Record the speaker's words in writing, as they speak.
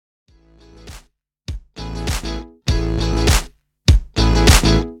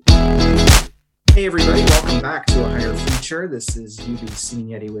Hey everybody, welcome back to A Higher Future. This is UB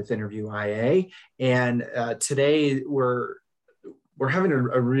Signetti with Interview IA, and today we're having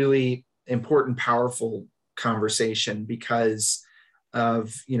a really important, powerful conversation because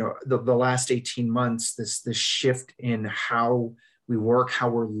of the last 18 months, this shift in how we work, how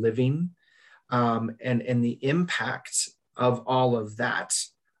we're living, and the impact of all of that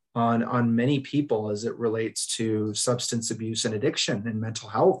on many people as it relates to substance abuse and addiction and mental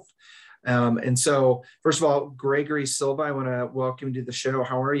health. And so, first of all, Gregory Silva, I want to welcome you to the show.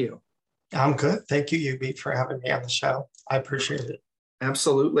 How are you? I'm good. Thank you, UB, for having me on the show. I appreciate it.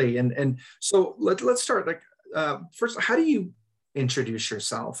 Absolutely. And so let's start. First, how do you introduce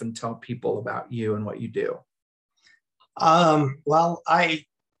yourself and tell people about you and what you do? Well, I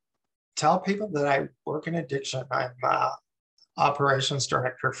tell people that I work in addiction. I'm operations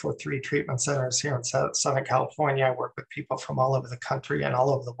director for 3 treatment centers here in Southern California. I work with people from all over the country and all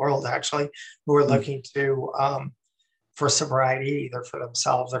over the world, actually, who are looking to for sobriety, either for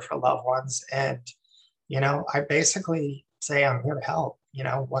themselves or for loved ones. And, I basically say, I'm here to help.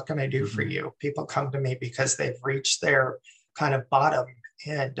 What can I do for you? People come to me because they've reached their kind of bottom,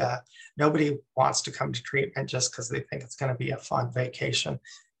 and nobody wants to come to treatment just because they think it's going to be a fun vacation.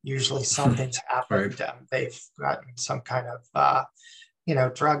 Usually something's happened. Right. They've gotten some kind of,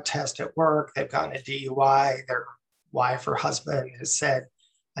 drug test at work. They've gotten a DUI. Their wife or husband has said,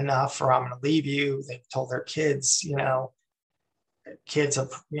 enough, or I'm going to leave you. They've told their kids, kids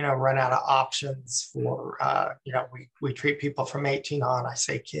have, run out of options for, we treat people from 18 on. I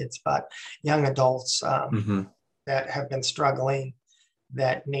say kids, but young adults that have been struggling,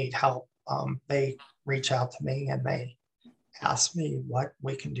 that need help. They reach out to me and they ask me what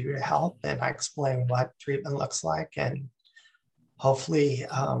we can do to help, and I explain what treatment looks like, and hopefully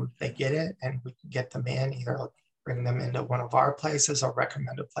they get it and we can get them in, either bring them into one of our places or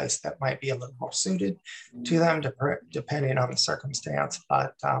recommend a place that might be a little more suited to them, depending on the circumstance.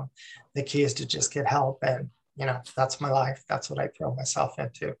 But the key is to just get help, and that's my life. That's what I throw myself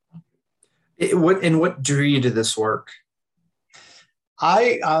into. What drew you to this work?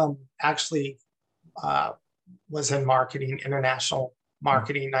 I actually was in marketing, international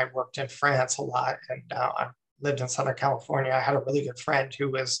marketing. I worked in France a lot, and I lived in Southern California. I had a really good friend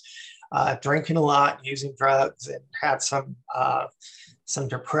who was drinking a lot, using drugs, and had some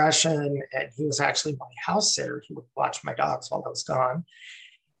depression. And he was actually my house sitter. He would watch my dogs while I was gone.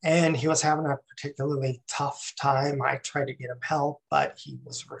 And he was having a particularly tough time. I tried to get him help, but he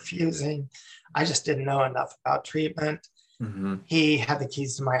was refusing. I just didn't know enough about treatment. He had the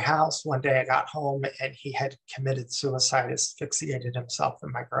keys to my house. One day I got home and he had committed suicide, asphyxiated himself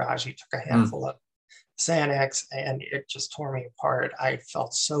in my garage. He took a handful of Xanax, and it just tore me apart. I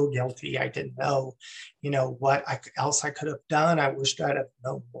felt so guilty. I didn't know, what else I could have done. I wished I'd have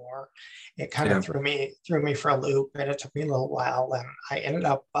known more. It kind of threw me for a loop, and it took me a little while. And I ended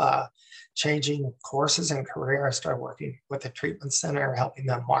up changing courses and career. I started working with a treatment center, helping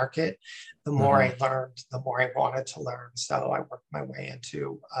them market. The more I learned, the more I wanted to learn. So I worked my way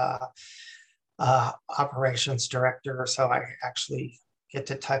into operations director. So I actually get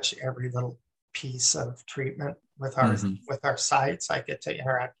to touch every little piece of treatment with our sites. I get to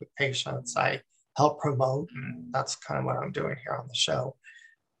interact with patients. I help promote, and that's kind of what I'm doing here on the show.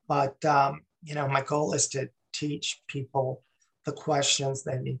 But my goal is to teach people the questions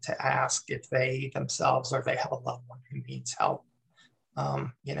they need to ask if they themselves or they have a loved one who needs help.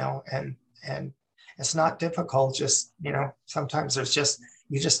 And it's not difficult. Just sometimes there's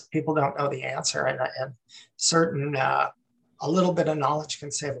people don't know the answer, and certain a little bit of knowledge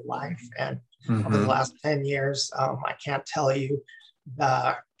can save a life. And over the last 10 years, I can't tell you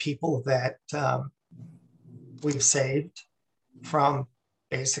the people that we've saved from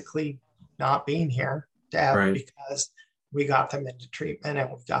basically not being here because we got them into treatment, and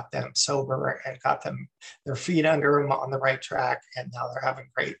we got them sober and got them their feet under them on the right track. And now they're having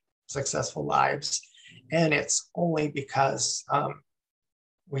great, successful lives. And it's only because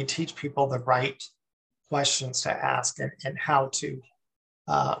we teach people the right questions to ask, and how to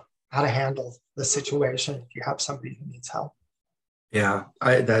handle the situation if you have somebody who needs help. Yeah,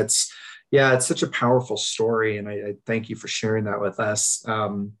 it's such a powerful story, and I thank you for sharing that with us.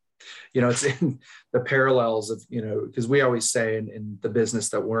 It's in the parallels of, because we always say in the business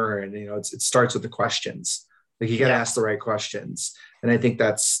that we're in, it starts with the questions. Like, you got to ask the right questions. And I think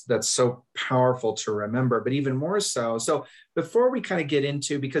that's so powerful to remember, but even more so. So before we kind of get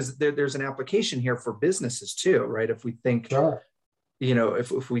into, because there's an application here for businesses too, right? If we think,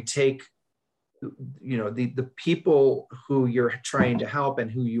 if we take, the people who you're trying to help and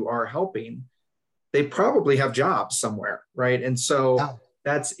who you are helping, they probably have jobs somewhere, right? And so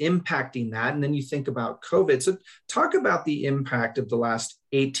that's impacting that. And then you think about COVID. So talk about the impact of the last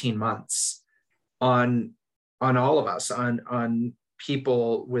 18 months on all of us, on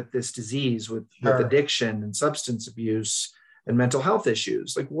people with this disease, with addiction and substance abuse and mental health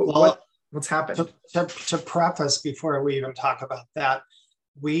issues. Like what's happened? To preface, before we even talk about that,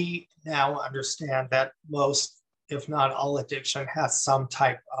 we now understand that most, if not all, addiction has some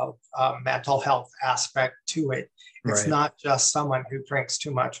type of mental health aspect to it. It's not just someone who drinks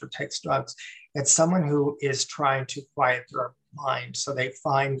too much or takes drugs. It's someone who is trying to quiet their mind. So they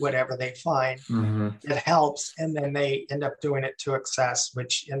find whatever they find, it helps, and then they end up doing it to excess,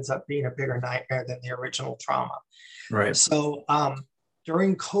 which ends up being a bigger nightmare than the original trauma. Right. So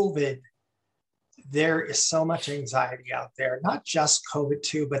during COVID, there is so much anxiety out there, not just COVID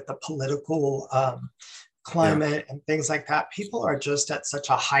too, but the political climate and things like that. People are just at such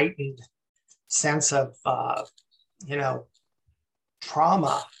a heightened sense of,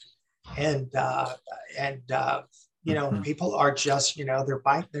 trauma and people are just, they're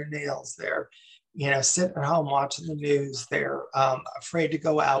biting their nails. They're, sitting at home watching the news. They're afraid to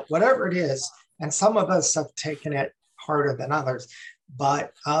go out, whatever it is. And some of us have taken it harder than others.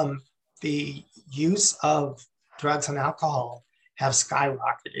 But the use of drugs and alcohol have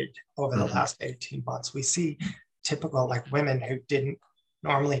skyrocketed over the last 18 months. We see typical, like, women who didn't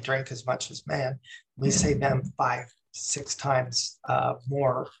normally drink as much as men. We see them 5-6 times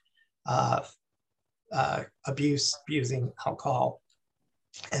more abusing alcohol.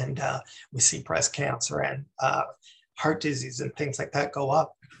 And we see breast cancer and heart disease and things like that go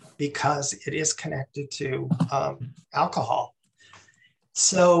up because it is connected to alcohol.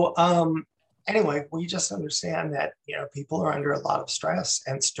 So anyway, we just understand that, people are under a lot of stress,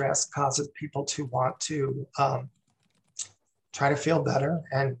 and stress causes people to want to try to feel better.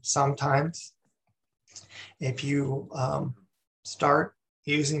 And sometimes if you start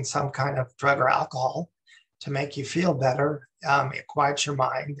using some kind of drug or alcohol to make you feel better, it quiets your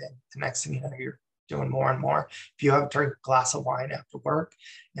mind. And the next thing you know, you're doing more and more. If you have a glass of wine after work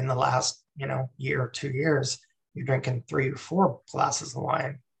in the last, year or 2 years, you're drinking 3 or 4 glasses of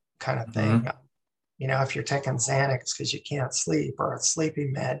wine kind of thing. If you're taking Xanax because you can't sleep, or a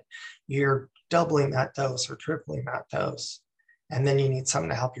sleeping med, you're doubling that dose or tripling that dose. And then you need something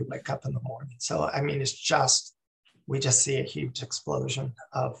to help you wake up in the morning. So, we just see a huge explosion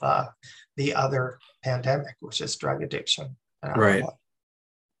of the other pandemic, which is drug addiction. Right.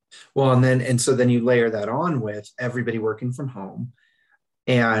 Well, and so then you layer that on with everybody working from home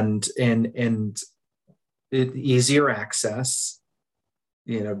and easier access,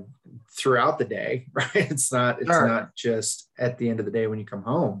 throughout the day, right? It's not just at the end of the day when you come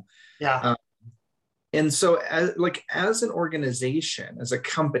home. Yeah. And so as an organization, as a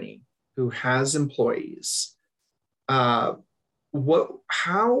company who has employees, what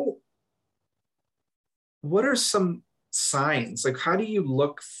are some signs? Like, how do you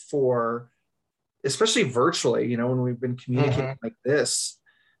look for, especially virtually, when we've been communicating like this,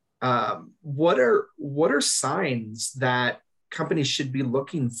 what are signs that companies should be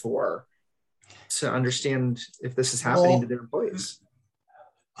looking for to understand if this is happening to their employees?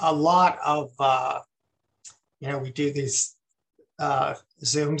 A lot of, we do these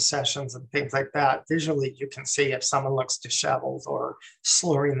Zoom sessions and things like that. Visually, you can see if someone looks disheveled or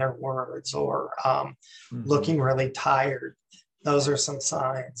slurring their words or looking really tired. Those are some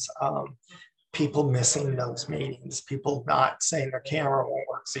signs. People missing those meetings, people not saying their camera won't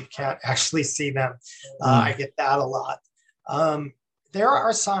work, so you can't actually see them. I get that a lot. There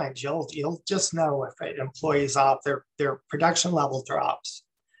are signs. You'll just know if an employee's off, their production level drops.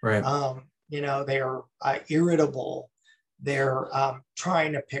 Right. They are irritable. They're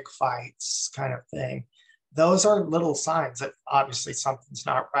trying to pick fights, kind of thing. Those are little signs that obviously something's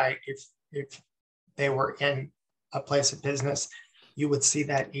not right. If they were in a place of business, you would see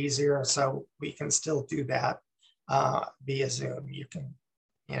that easier. So we can still do that via Zoom. You can,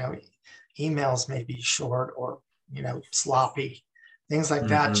 emails may be short or, sloppy, things like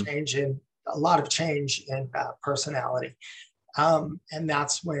that. A lot of change in personality. And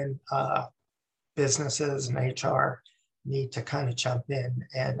that's when businesses and HR need to kind of jump in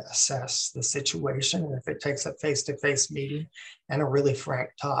and assess the situation. And if it takes a face-to-face meeting and a really frank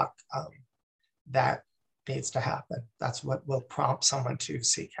talk, that needs to happen. That's what will prompt someone to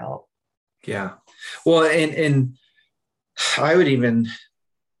seek help. Yeah. Well, and I would even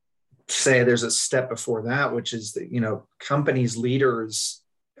say there's a step before that, which is that, companies, leaders,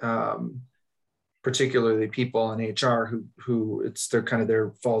 particularly people in HR who it's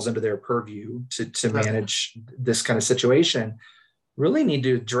falls into their purview to manage this kind of situation, really need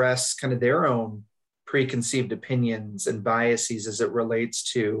to address kind of their own preconceived opinions and biases as it relates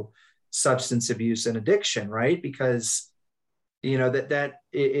to substance abuse and addiction, right? Because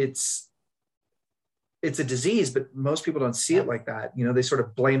it's a disease, but most people don't see Yeah. it like that. They sort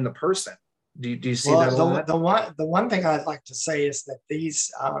of blame the person. Do you see that Well, a lot? the one thing I'd like to say is that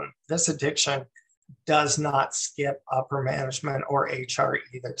this addiction does not skip upper management or HR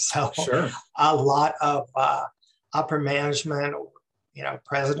either. So Sure. a lot of upper management,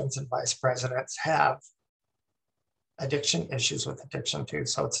 presidents and vice presidents have addiction issues with addiction too.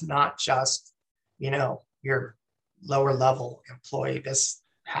 So it's not just, your lower level employee. This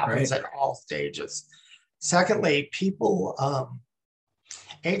happens Right. at all stages. Secondly, people,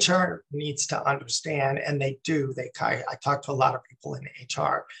 HR needs to understand, and they do. I talk to a lot of people in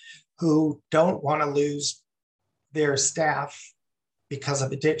HR who don't want to lose their staff because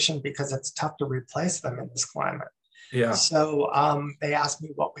of addiction, because it's tough to replace them in this climate. Yeah. So they asked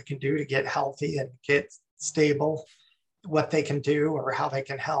me what we can do to get healthy and get stable, what they can do or how they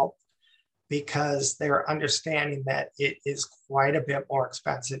can help, because they're understanding that it is quite a bit more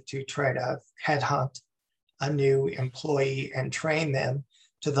expensive to try to headhunt a new employee and train them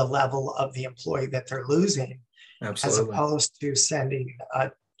to the level of the employee that they're losing, as Absolutely. opposed to sending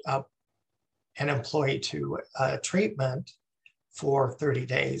an employee to treatment for 30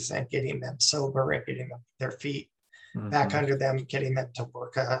 days and getting them sober and getting them their feet back under them, getting them to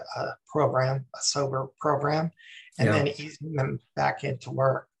work a sober program, and then easing them back into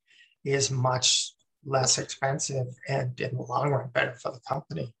work is much less expensive and in the long run better for the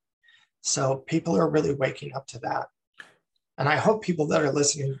company. So people are really waking up to that. And I hope people that are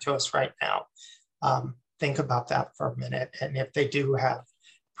listening to us right now think about that for a minute. And if they do have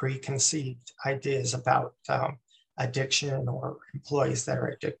preconceived ideas about addiction or employees that are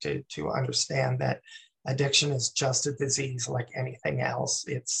addicted, to understand that addiction is just a disease like anything else.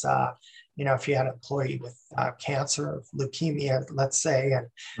 It's, if you had an employee with cancer, leukemia, let's say,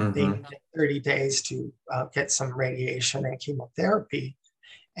 and they needed 30 days to get some radiation and chemotherapy,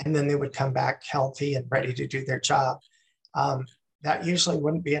 and then they would come back healthy and ready to do their job. That usually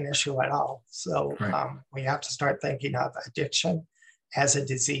wouldn't be an issue at all. So we have to start thinking of addiction as a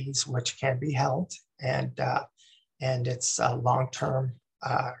disease which can be helped, and it's long-term.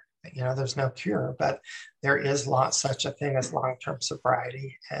 There's no cure, but there is such a thing as long-term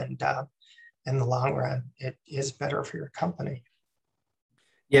sobriety, and in the long run, it is better for your company.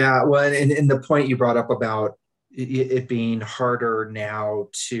 Yeah, well, and the point you brought up about it being harder now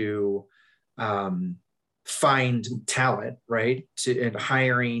to find talent, right? And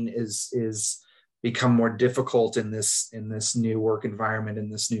hiring is become more difficult in this new work environment, in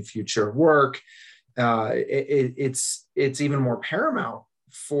this new future of work. It's even more paramount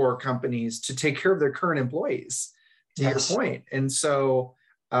for companies to take care of their current employees, to your point. And so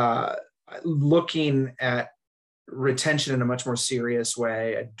looking at retention in a much more serious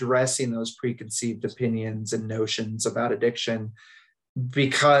way, addressing those preconceived opinions and notions about addiction,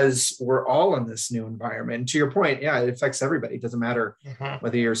 because we're all in this new environment. And to your point, yeah, it affects everybody. It doesn't matter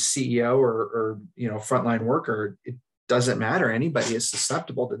whether you're CEO or frontline worker. It doesn't matter. Anybody is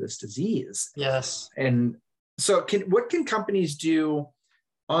susceptible to this disease. Yes. And so what can companies do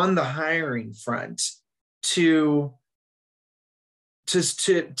on the hiring front to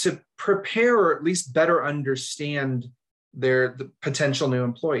prepare, or at least better understand the potential new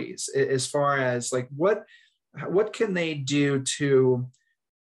employees, as far as like what can they do to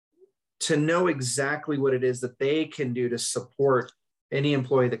know exactly what it is that they can do to support any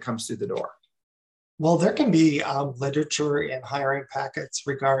employee that comes through the door? Well, there can be literature and hiring packets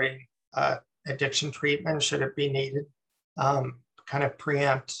regarding addiction treatment, should it be needed, kind of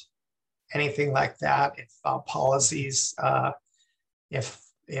preempt anything like that. If policies,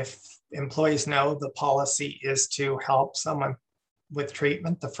 if employees know the policy is to help someone with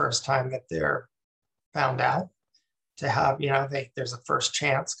treatment the first time that they're found out, to have, there's a first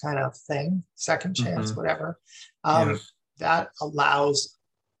chance kind of thing, second chance, whatever. That allows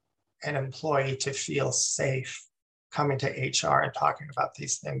an employee to feel safe coming to HR and talking about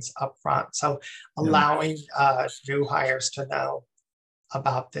these things up front. So allowing new hires to know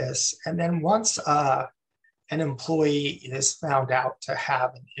about this. And then once an employee is found out to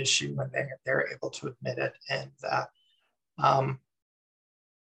have an issue, and they're able to admit it and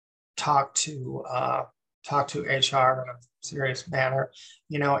talk to HR in a serious manner,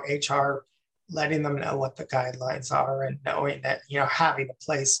 HR letting them know what the guidelines are, and knowing that, having a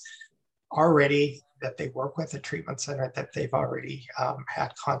place already that they work with, a treatment center that they've already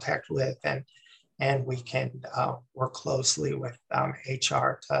had contact with, and we can work closely with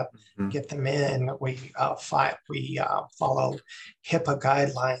HR to get them in. We follow HIPAA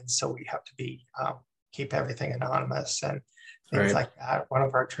guidelines, so we have to be keep everything anonymous and things Right. like that. One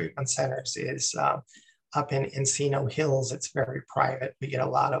of our treatment centers is up in Encino Hills. It's very private. We get a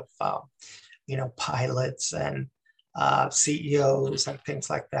lot of, pilots and CEOs and things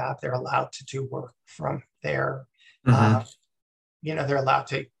like that. They're allowed to do work from there. Mm-hmm. They're allowed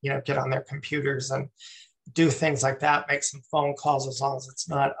to, get on their computers and do things like that, make some phone calls as long as it's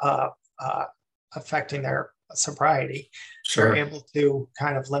not affecting their sobriety. They're Sure. able to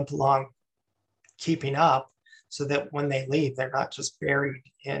kind of limp along, keeping up, so that when they leave, they're not just buried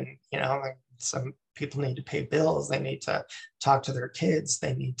in, like some people need to pay bills, they need to talk to their kids,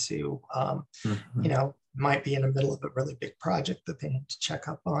 they need to, Mm-hmm. might be in the middle of a really big project that they need to check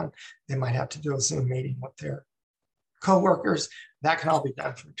up on. They might have to do a Zoom meeting with their coworkers. That can all be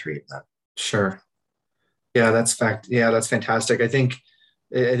done through treatment. Sure. Yeah, that's fact. Yeah, that's fantastic. I think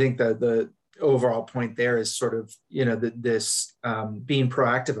the overall point there is sort of, this being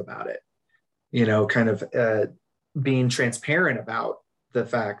proactive about it, kind of being transparent about the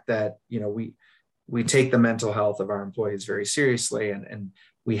fact that, we take the mental health of our employees very seriously, and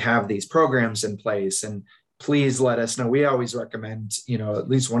we have these programs in place, and please let us know. We always recommend, at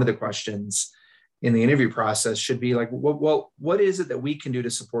least one of the questions in the interview process should be like, what is it that we can do to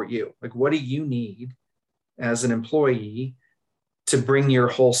support you? Like, what do you need as an employee to bring your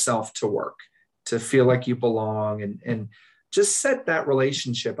whole self to work, to feel like you belong, and just set that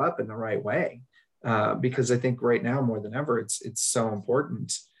relationship up in the right way. Because I think right now more than ever, it's so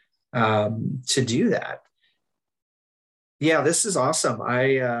important to do that. Yeah, this is awesome.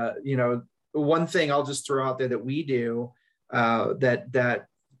 One thing I'll just throw out there that we do that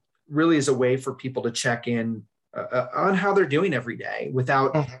really is a way for people to check in on how they're doing every day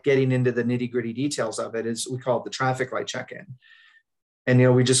without Mhm. getting into the nitty gritty details of it, is we call it the traffic light check-in.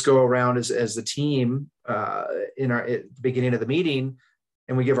 And, we just go around as the team at the beginning of the meeting,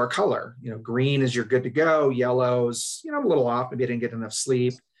 and we give our color. Green is you're good to go. Yellow's, I'm a little off. Maybe I didn't get enough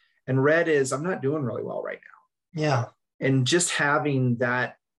sleep. And red is I'm not doing really well right now. Yeah. And just having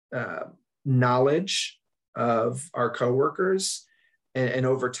that knowledge of our coworkers, and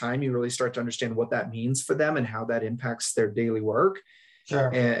over time, you really start to understand what that means for them and how that impacts their daily work. Sure.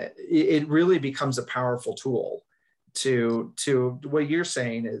 And it really becomes a powerful tool to what you're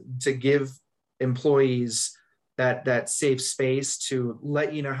saying, to give employees that safe space to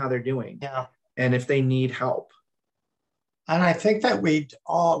let you know how they're doing, Yeah. and if they need help. And I think that we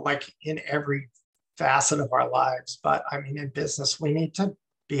all, like in every facet of our lives, but I mean, in business, we need to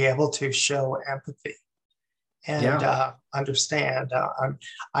be able to show empathy and Yeah. understand.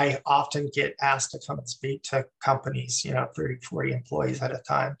 I often get asked to come and speak to companies, 30, 40 employees at a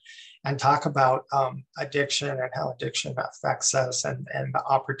time, and talk about addiction and how addiction affects us, and the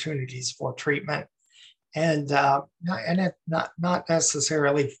opportunities for treatment. And not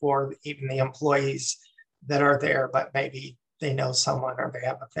necessarily for even the employees that are there, but maybe they know someone or they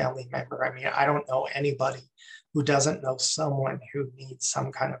have a family member. I mean, I don't know anybody who doesn't know someone who needs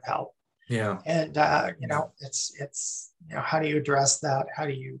some kind of help. Yeah. And it's how do you address that? How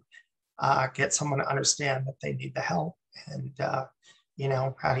do you get someone to understand that they need the help? And how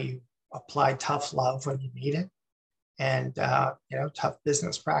do you apply tough love when you need it? And tough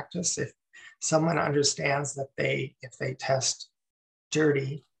business practice. If someone understands that if they test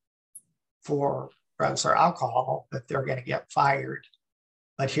dirty for drugs or alcohol, that they're going to get fired,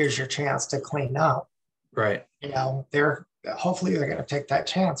 but here's your chance to clean up. Right. They're hopefully they're going to take that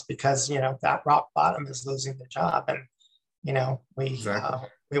chance, because that rock bottom is losing the job, and Exactly.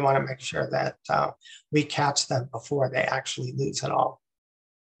 we want to make sure that we catch them before they actually lose it all.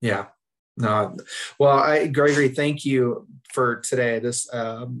 Yeah. No. Well, Gregory, thank you for today. This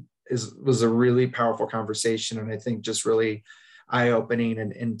was a really powerful conversation, and I think just really eye-opening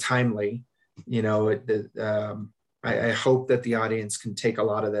and timely. I hope that the audience can take a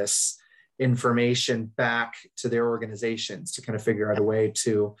lot of this information back to their organizations to kind of figure out a way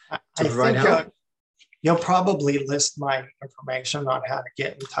to I provide think help. you'll probably list my information on how to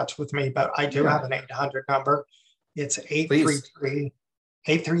get in touch with me, but I do have an 800 number. It's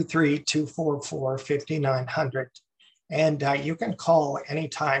 833-244-5900. And you can call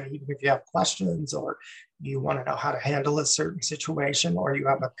anytime, even if you have questions, or you want to know how to handle a certain situation, or you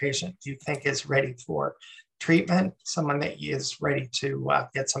have a patient you think is ready for treatment, someone that is ready to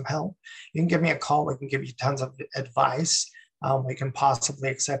get some help. You can give me a call. We can give you tons of advice. We can possibly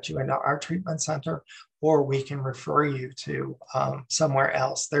accept you into our treatment center, or we can refer you to somewhere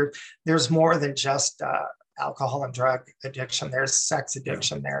else. There's more than just alcohol and drug addiction. There's sex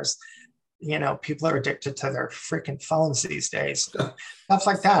addiction. There's, people are addicted to their freaking phones these days. Stuff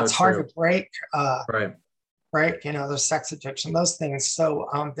like that. So it's hard true. to break. Right. right? There's sex addiction, those things. So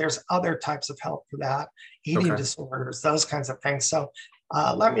there's other types of help for that, eating Okay. disorders, those kinds of things. So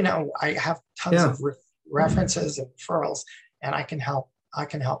let me know. I have tons Yeah, of references and referrals, and I can help. I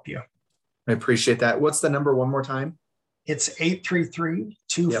can help you. I appreciate that. What's the number one more time? It's 833 Yep.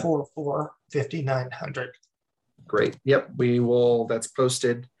 244 5900. Great. Yep. We will, that's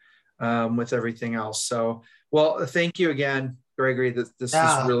posted with everything else. So, well, thank you again, Gregory. This is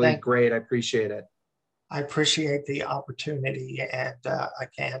Yeah, really great. I appreciate it. I appreciate the opportunity. And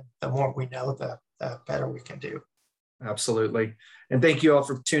again, the more we know, the better we can do. Absolutely. And thank you all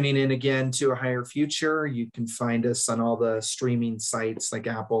for tuning in again to A Higher Future. You can find us on all the streaming sites like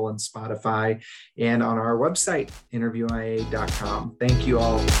Apple and Spotify, and on our website, interviewia.com. Thank you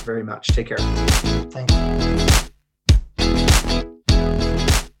all very much. Take care. Thank you.